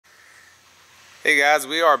Hey guys,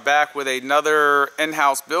 we are back with another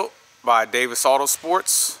in-house built by Davis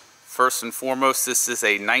AutoSports. First and foremost, this is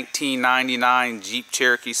a 1999 Jeep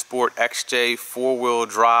Cherokee Sport XJ 4-wheel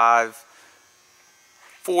drive,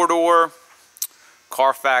 4-door,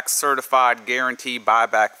 Carfax certified guarantee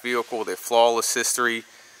buyback vehicle with a flawless history.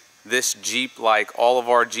 This Jeep, like all of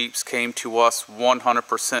our Jeeps, came to us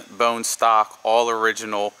 100% bone stock, all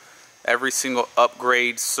original. Every single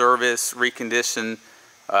upgrade, service, recondition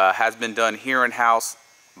has been done here in-house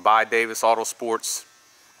by Davis AutoSports.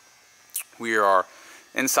 We are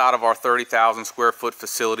inside of our 30,000 square foot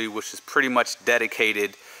facility, which is pretty much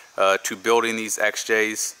dedicated to building these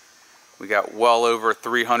XJs. We got well over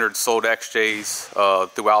 300 sold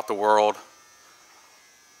XJs throughout the world.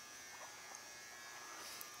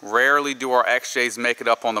 Rarely do our XJs make it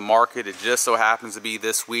up on the market. It just so happens to be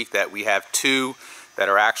this week that we have two that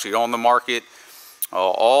are actually on the market.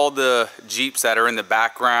 All the Jeeps that are in the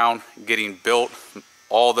background getting built,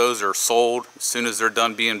 all those are sold. As soon as they're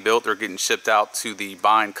done being built, they're getting shipped out to the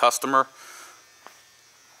buying customer.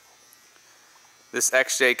 This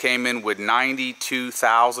XJ came in with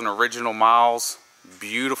 92,000 original miles,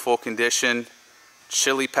 beautiful condition,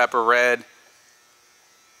 chili pepper red.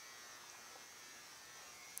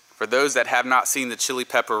 For those that have not seen the chili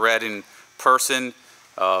pepper red in person,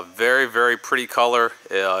 very, very pretty color.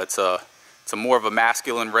 It's a more of a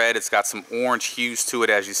masculine red. It's got some orange hues to it.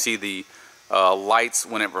 As you see the lights,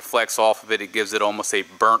 when it reflects off of it, it gives it almost a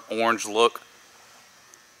burnt orange look.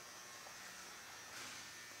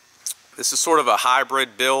 This is sort of a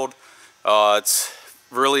hybrid build. It's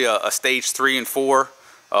really a stage 3 and 4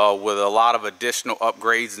 with a lot of additional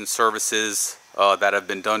upgrades and services that have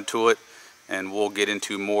been done to it, and we'll get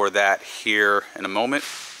into more of that here in a moment.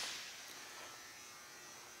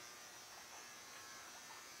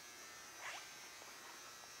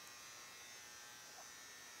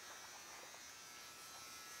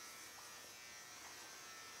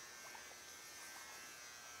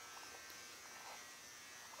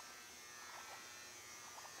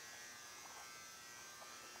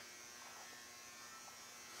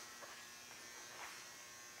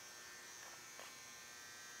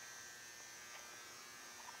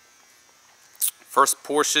 First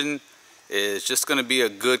portion is just going to be a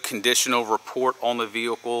good conditional report on the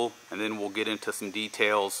vehicle, and then we'll get into some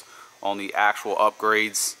details on the actual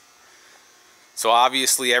upgrades. So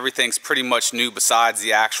obviously everything's pretty much new besides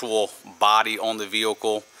the actual body on the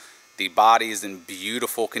vehicle. The body is in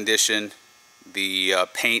beautiful condition. The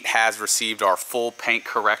paint has received our full paint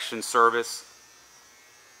correction service.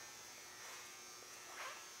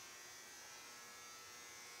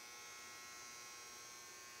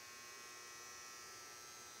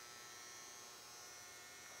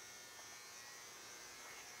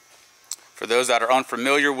 For those that are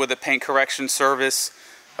unfamiliar with the paint correction service,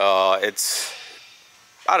 it's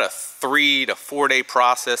about a 3 to 4 day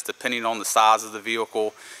process depending on the size of the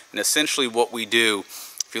vehicle. And essentially what we do,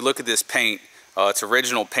 if you look at this paint, it's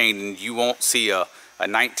original paint, and you won't see a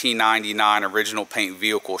 1999 original paint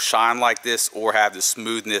vehicle shine like this or have the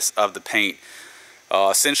smoothness of the paint.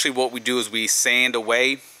 Essentially what we do is we sand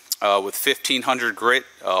away with 1500 grit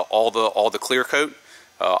all the clear coat.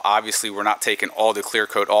 Obviously we're not taking all the clear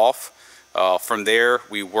coat off. From there,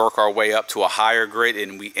 we work our way up to a higher grit,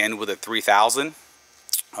 and we end with a 3000.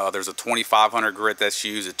 There's a 2500 grit that's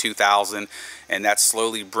used, a 2000, and that's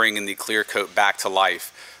slowly bringing the clear coat back to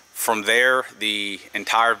life. From there, the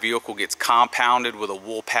entire vehicle gets compounded with a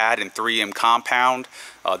wool pad and 3M compound.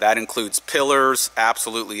 That includes pillars,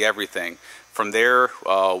 absolutely everything. From there,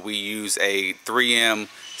 we use a 3M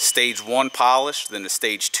stage 1 polish, then a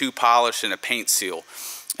stage 2 polish, and a paint seal.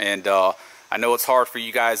 And I know it's hard for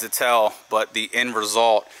you guys to tell, but the end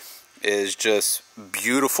result is just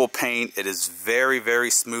beautiful paint. It is very, very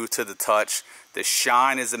smooth to the touch. The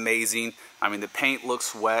shine is amazing. I mean, the paint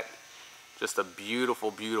looks wet. Just a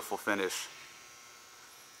beautiful, beautiful finish.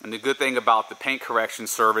 And the good thing about the paint correction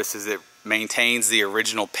service is it maintains the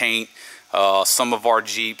original paint. Some of our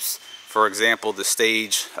Jeeps, for example, the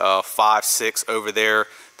stage 5, 6 over there,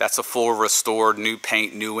 that's a full restored, new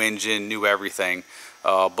paint, new engine, new everything.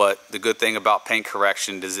 But the good thing about paint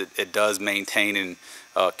correction is it does maintain and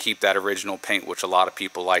keep that original paint, which a lot of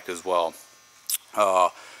people like as well.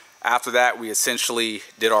 After that, we essentially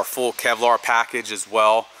did our full Kevlar package as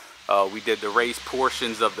well. We did the raised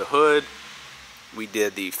portions of the hood. We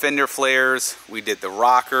did the fender flares. We did the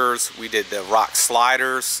rockers. We did the rock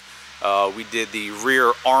sliders. We did the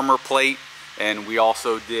rear armor plate, and we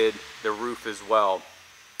also did the roof as well.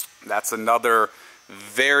 That's another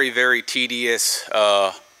very, very tedious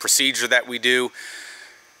procedure that we do.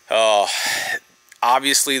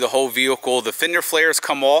 Obviously the whole vehicle, the fender flares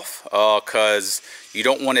come off because you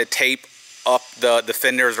don't want to tape up the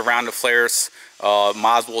fenders around the flares.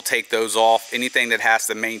 Might as well take those off. Anything that has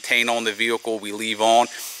to maintain on the vehicle we leave on.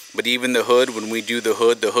 But even the hood, when we do the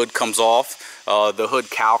hood comes off. The hood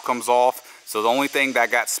cowl comes off. So the only thing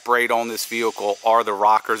that got sprayed on this vehicle are the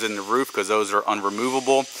rockers in the roof, because those are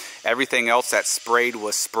unremovable. Everything else that sprayed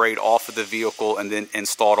was sprayed off of the vehicle and then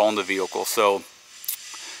installed on the vehicle. So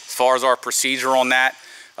as far as our procedure on that,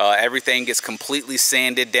 everything gets completely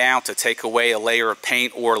sanded down to take away a layer of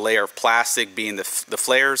paint or a layer of plastic, being the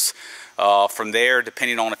flares. From there,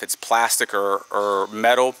 depending on if it's plastic or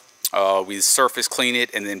metal, we surface clean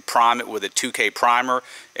it and then prime it with a 2K primer.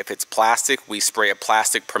 If it's plastic, we spray a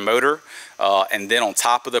plastic promoter, and then on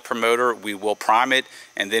top of the promoter we will prime it,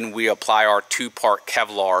 and then we apply our 2-part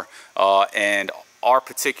Kevlar. And our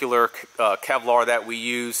particular Kevlar that we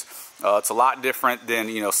use, it's a lot different than,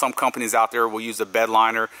 you know, some companies out there will use a bed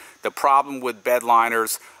liner. The problem with bed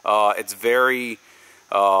liners, it's very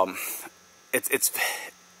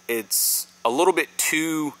it's a little bit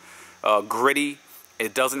too gritty.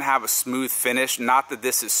 It doesn't have a smooth finish. Not that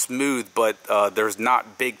this is smooth, but there's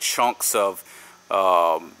not big chunks of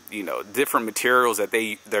you know, different materials that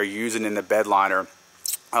they're using in the bed liner.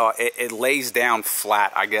 It lays down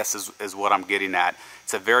flat, I guess is what I'm getting at.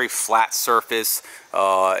 It's a very flat surface.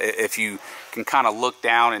 If you can kind of look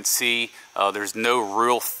down and see, there's no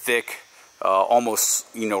real thick, almost,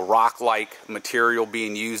 you know, rock-like material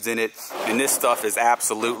being used in it. And this stuff is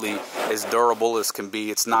absolutely as durable as can be.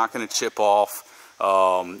 It's not going to chip off.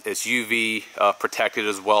 It's UV protected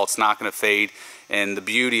as well. It's not going to fade. And the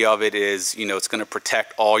beauty of it is, you know, it's going to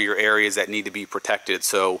protect all your areas that need to be protected.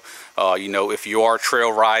 So, you know, if you are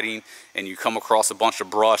trail riding and you come across a bunch of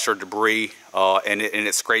brush or debris and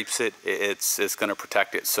it scrapes it, it's going to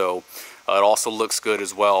protect it. So it also looks good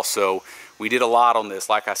as well. So we did a lot on this.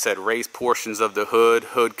 Like I said, raised portions of the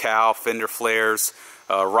hood cowl, fender flares,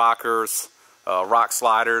 rockers, rock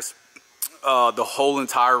sliders. The whole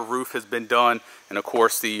entire roof has been done, and of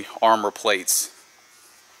course the armor plates.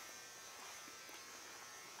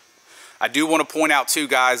 I do want to point out too,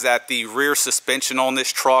 guys, that the rear suspension on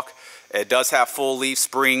this truck, it does have full leaf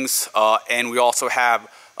springs, and we also have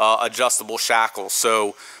adjustable shackles.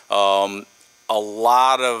 So a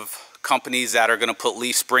lot of companies that are going to put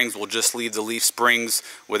leaf springs will just leave the leaf springs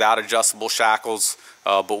without adjustable shackles,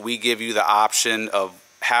 but we give you the option of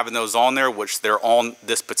having those on there, which they're on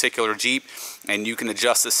this particular Jeep, and you can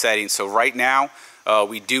adjust the settings. So right now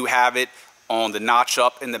we do have it on the notch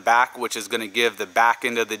up in the back, which is going to give the back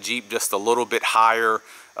end of the Jeep just a little bit higher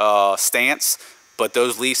stance, but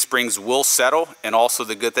those leaf springs will settle. And also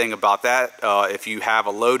the good thing about that, if you have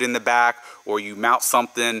a load in the back or you mount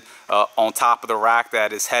something on top of the rack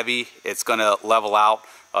that is heavy, it's going to level out.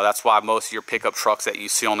 That's why most of your pickup trucks that you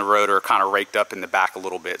see on the road are kind of raked up in the back a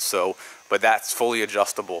little bit. So, but that's fully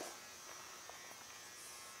adjustable.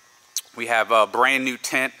 We have a brand new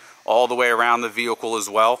tint all the way around the vehicle as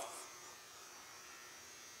well.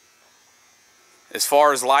 As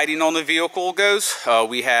far as lighting on the vehicle goes,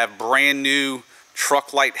 we have brand new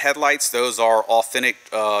truck light headlights. Those are authentic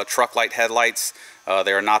truck light headlights.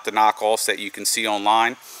 They are not the knockoffs that you can see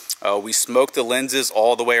online. We smoked the lenses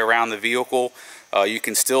all the way around the vehicle. You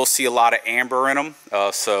can still see a lot of amber in them,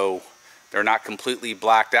 so they're not completely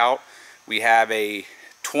blacked out. We have a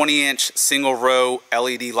 20-inch single row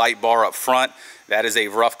LED light bar up front. That is a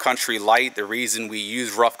rough country light. The reason we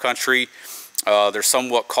use rough country, they're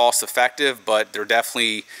somewhat cost effective, but they're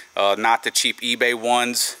definitely not the cheap eBay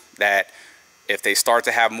ones that if they start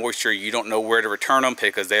to have moisture, you don't know where to return them,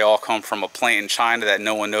 because they all come from a plant in China that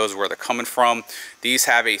no one knows where they're coming from. These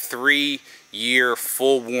have a 3-year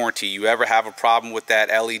full warranty. You ever have a problem with that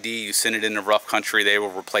LED, you send it into rough country, they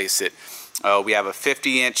will replace it. We have a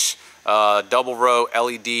 50-inch double row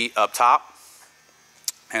LED up top,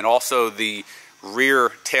 and also the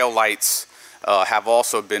rear tail lights have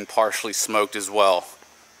also been partially smoked as well.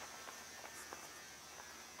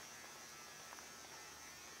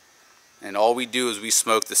 And all we do is we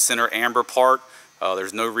smoke the center amber part.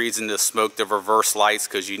 There's no reason to smoke the reverse lights,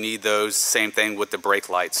 because you need those. Same thing with the brake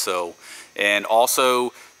lights. So, and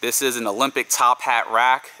also this is an Olympic top hat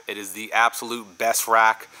rack. It is the absolute best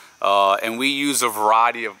rack, and we use a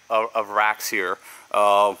variety of racks here.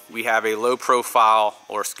 We have a low profile,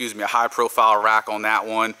 or excuse me, a high profile rack on that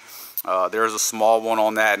one. There's a small one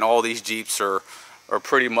on that, and all these Jeeps are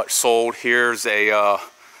pretty much sold. Here's a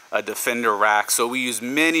Defender rack. So we use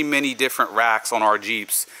many different racks on our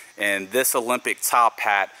Jeeps, and this Olympic top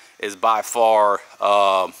hat is by far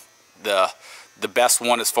the best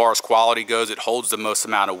one as far as quality goes. It holds the most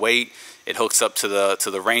amount of weight. It hooks up to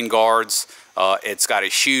the rain guards. It's got a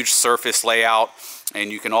huge surface layout, and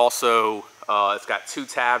you can also, it's got 2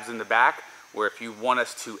 tabs in the back where if you want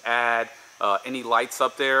us to add any lights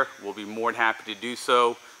up there, we'll be more than happy to do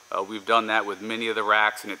so. We've done that with many of the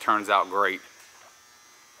racks and it turns out great.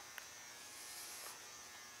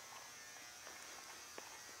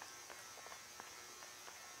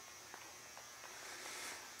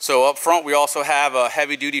 So up front we also have a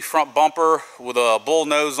heavy duty front bumper with a bull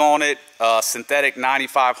nose on it, synthetic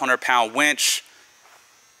 9,500 pound winch.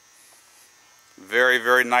 Very,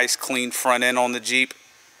 very nice clean front end on the Jeep.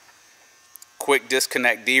 Quick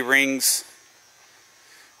disconnect D-rings.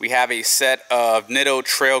 We have a set of Nitto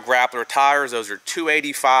Trail Grappler tires. Those are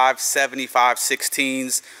 285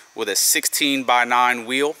 75/16s with a 16x9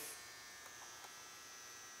 wheel.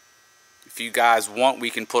 If you guys want, we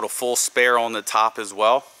can put a full spare on the top as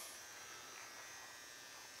well.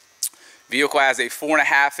 Vehicle has a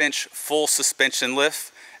 4.5-inch full suspension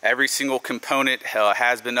lift. Every single component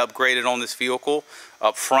has been upgraded on this vehicle.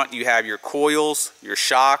 Up front you have your coils, your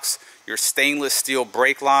shocks, your stainless steel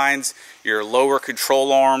brake lines, your lower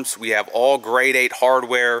control arms. We have all grade 8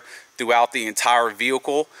 hardware throughout the entire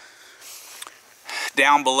vehicle.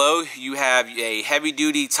 Down below you have a heavy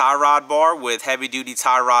duty tie rod bar with heavy duty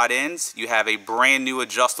tie rod ends. You have a brand new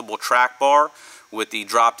adjustable track bar with the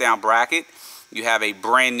drop down bracket. You have a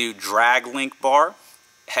brand new drag link bar,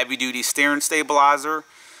 heavy duty steering stabilizer.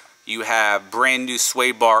 You have brand new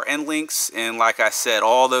sway bar end links, and like I said,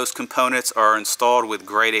 all those components are installed with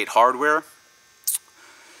grade 8 hardware.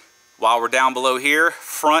 While we're down below here,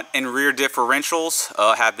 front and rear differentials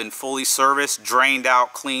have been fully serviced, drained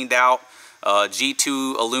out, cleaned out.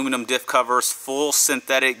 G2 aluminum diff covers, full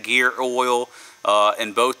synthetic gear oil,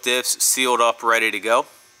 and both diffs sealed up, ready to go.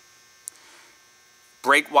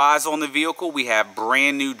 Brake wise on the vehicle, we have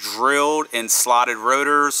brand new drilled and slotted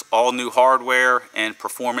rotors, all new hardware and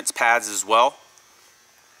performance pads as well.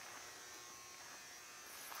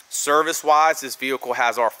 Service wise, this vehicle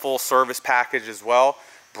has our full service package as well.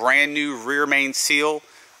 Brand new rear main seal,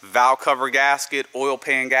 valve cover gasket, oil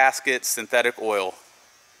pan gasket, synthetic oil.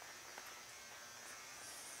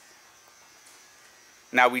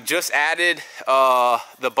 Now we just added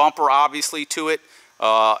the bumper obviously to it.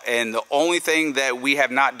 And the only thing that we have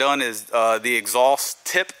not done is the exhaust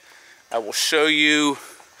tip. I will show you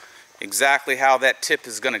exactly how that tip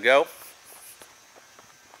is going to go.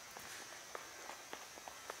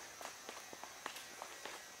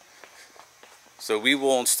 So we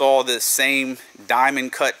will install this same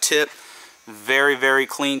diamond cut tip. Very, very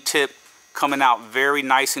clean tip, coming out very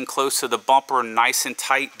nice and close to the bumper, nice and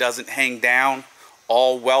tight, doesn't hang down,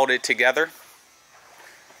 all welded together.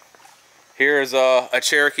 Here's a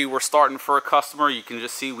Cherokee we're starting for a customer. You can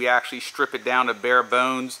just see we actually strip it down to bare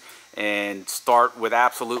bones and start with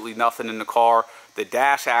absolutely nothing in the car. The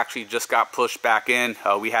dash actually just got pushed back in.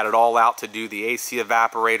 We had it all out to do the AC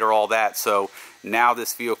evaporator, all that. So now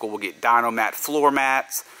this vehicle will get Dynomat floor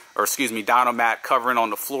mats, or excuse me, Dynomat covering on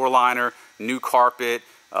the floor liner, new carpet,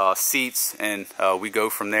 seats, and we go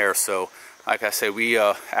from there. So like I said, we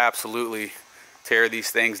absolutely tear these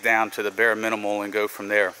things down to the bare minimal and go from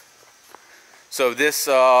there. So this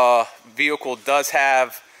vehicle does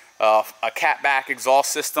have a catback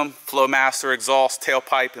exhaust system, Flowmaster exhaust,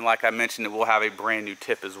 tailpipe, and like I mentioned, it will have a brand new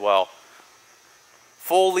tip as well.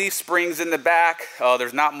 Full leaf springs in the back.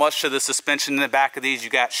 There's not much to the suspension in the back of these. You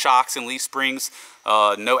got shocks and leaf springs.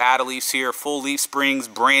 No add-a-leafs here. Full leaf springs,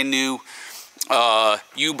 brand new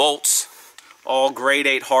U-bolts, all grade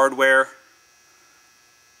 8 hardware.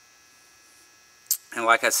 And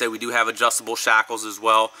like I said, we do have adjustable shackles as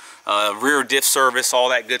well. Rear diff service, all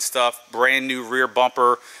that good stuff. Brand new rear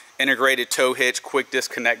bumper, integrated tow hitch, quick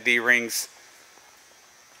disconnect D-rings.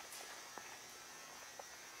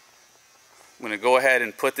 I'm going to go ahead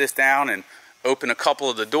and put this down and open a couple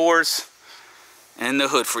of the doors and the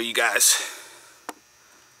hood for you guys.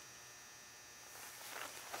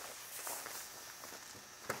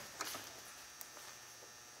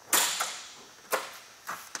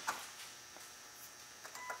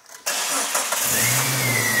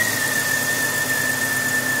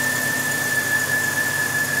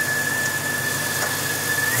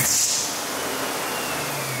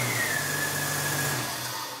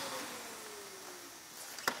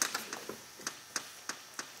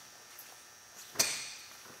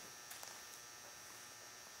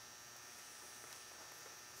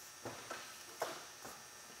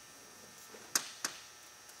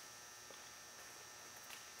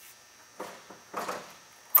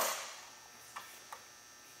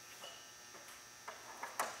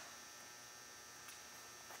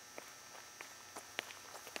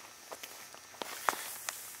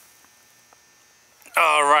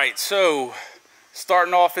 Alright, so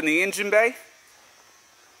starting off in the engine bay,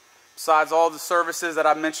 besides all the services that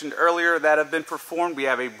I mentioned earlier that have been performed, we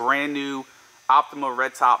have a brand new Optima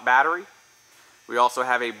red top battery. We also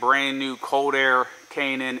have a brand new cold air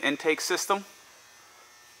K&N intake system.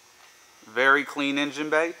 Very clean engine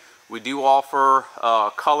bay. We do offer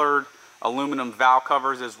colored aluminum valve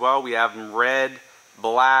covers as well. We have them red,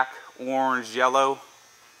 black, orange, yellow.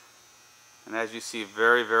 And as you see,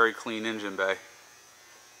 very, very clean engine bay.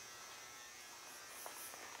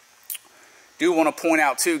 Do want to point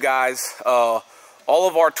out too, guys, all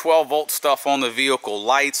of our 12 volt stuff on the vehicle,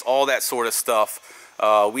 lights, all that sort of stuff,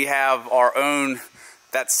 we have our own,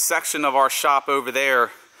 that section of our shop over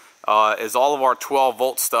there is all of our 12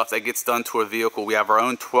 volt stuff that gets done to a vehicle. We have our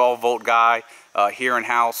own 12 volt guy here in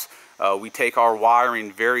house. We take our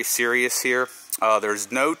wiring very serious here.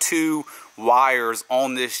 There's no two wires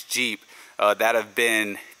on this Jeep that have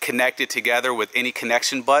been connected together with any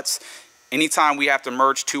connection butts. Anytime we have to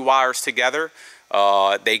merge two wires together,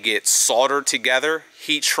 they get soldered together,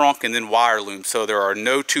 heat shrunk, and then wire loom. So there are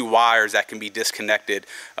no two wires that can be disconnected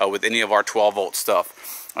with any of our 12 volt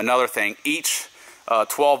stuff. Another thing, each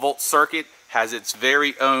 12 volt circuit has its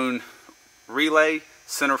very own relay.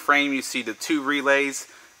 Center frame, you see the two relays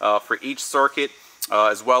for each circuit,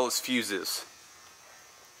 as well as fuses.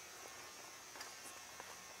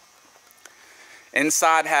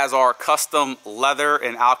 Inside has our custom leather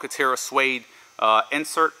and Alcantara suede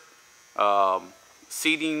insert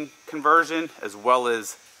seating conversion, as well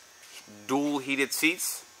as dual heated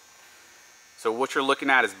seats. So what you're looking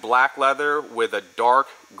at is black leather with a dark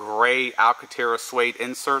gray Alcantara suede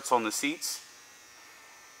inserts on the seats.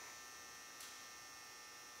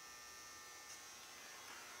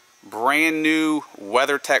 Brand new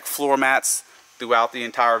WeatherTech floor mats throughout the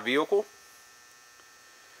entire vehicle.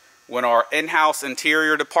 When our in-house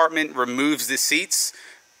interior department removes the seats,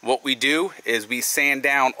 what we do is we sand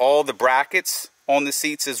down all the brackets on the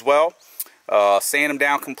seats as well. Sand them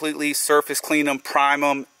down completely, surface clean them, prime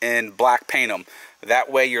them, and black paint them. That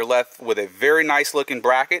way you're left with a very nice looking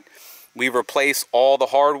bracket. We replace all the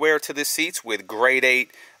hardware to the seats with grade 8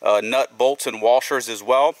 nut bolts and washers as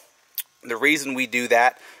well. The reason we do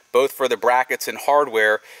that, both for the brackets and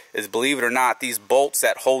hardware, is, believe it or not, these bolts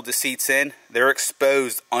that hold the seats in, they're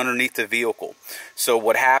exposed underneath the vehicle. So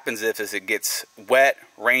what happens is it gets wet,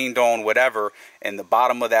 rained on, whatever, and the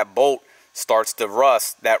bottom of that bolt starts to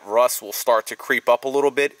rust. That rust will start to creep up a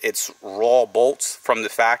little bit. It's raw bolts from the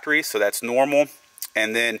factory, so that's normal.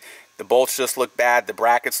 And then the bolts just look bad, the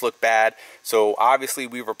brackets look bad. So obviously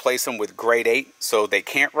we replace them with grade 8 so they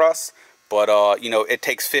can't rust. But, you know, it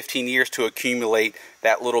takes 15 years to accumulate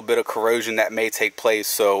that little bit of corrosion that may take place.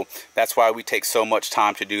 So that's why we take so much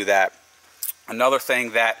time to do that. Another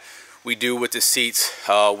thing that we do with the seats,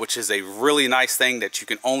 which is a really nice thing that you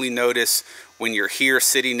can only notice when you're here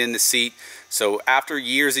sitting in the seat. So after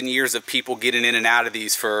years and years of people getting in and out of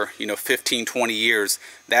these for, you know, 15, 20 years,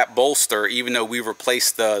 that bolster, even though we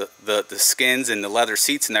replaced the skins and the leather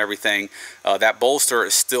seats and everything, that bolster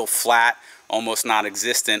is still flat, almost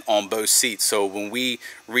non-existent on both seats. So when we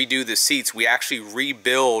redo the seats, we actually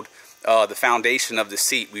rebuild the foundation of the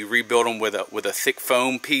seat. We rebuild them with a thick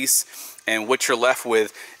foam piece, and what you're left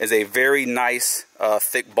with is a very nice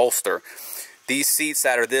thick bolster. These seats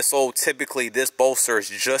that are this old, typically this bolster is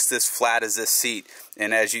just as flat as this seat.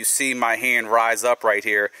 And as you see my hand rise up right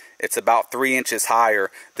here, it's about 3 inches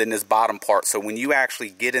higher than this bottom part. So when you actually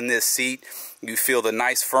get in this seat, you feel the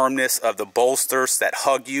nice firmness of the bolsters that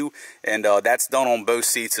hug you, and that's done on both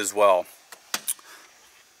seats as well.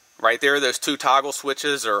 Right there, those two toggle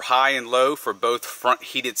switches are high and low for both front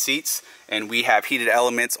heated seats, and we have heated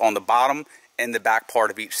elements on the bottom and the back part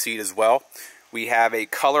of each seat as well. We have a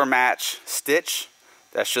color match stitch.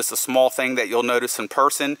 That's just a small thing that you'll notice in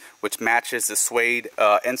person, which matches the suede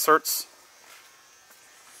inserts.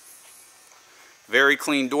 Very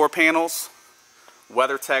clean door panels.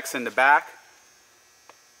 WeatherTech's in the back.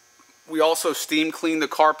 We also steam clean the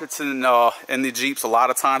carpets in the Jeeps. A lot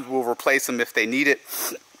of times we'll replace them if they need it.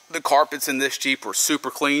 The carpets in this Jeep are super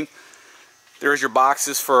clean. There's your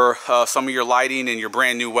boxes for some of your lighting and your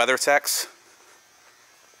brand new WeatherTechs.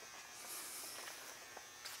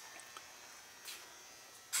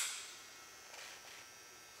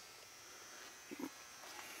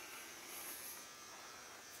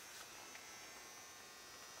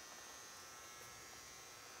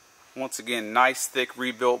 Once again, nice thick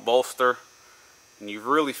rebuilt bolster, and you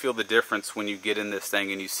really feel the difference when you get in this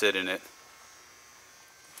thing and you sit in it.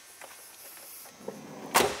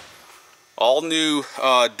 All new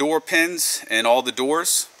door pins and all the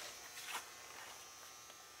doors.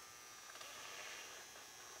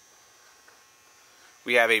 We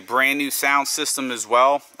We have a brand new sound system as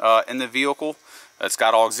well in the vehicle. It's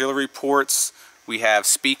got auxiliary ports. We have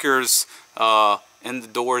speakers in the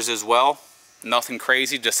doors as well. Nothing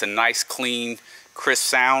crazy, just a nice, clean, crisp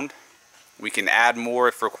sound. We can add more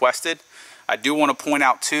if requested. I do want to point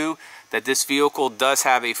out too that this vehicle does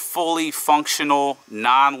have a fully functional,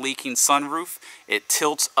 non-leaking sunroof. It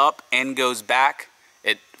tilts up and goes back.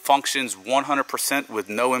 It functions 100% with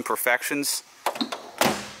no imperfections.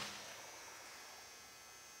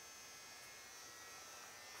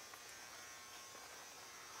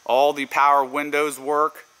 All the power windows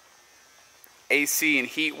work, AC and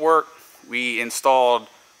heat work. We installed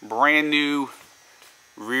brand new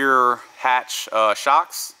rear hatch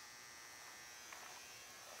shocks.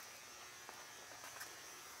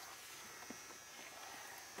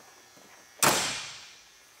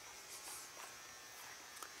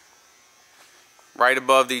 Right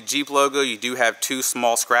above the Jeep logo, you do have 2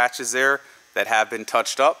 small scratches there that have been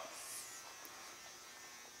touched up.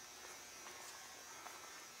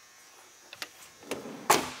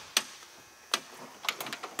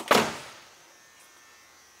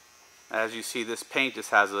 As you see, this paint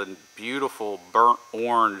just has a beautiful burnt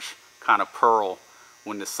orange kind of pearl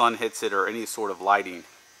when the sun hits it or any sort of lighting.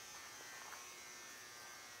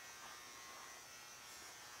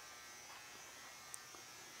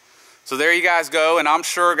 So there you guys go, and I'm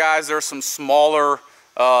sure, guys, there's some smaller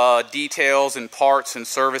details and parts and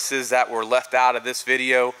services that were left out of this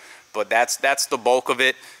video, but that's the bulk of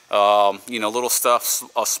it. You know, little stuff,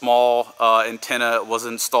 a small antenna was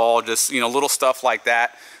installed, just, you know, little stuff like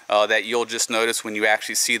that that you'll just notice when you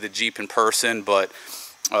actually see the Jeep in person. But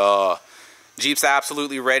Jeep's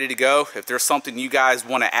absolutely ready to go. If there's something you guys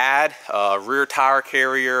want to add, rear tire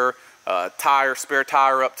carrier, spare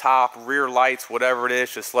tire up top, rear lights, whatever it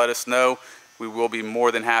is, just let us know. We will be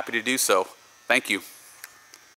more than happy to do so. Thank you.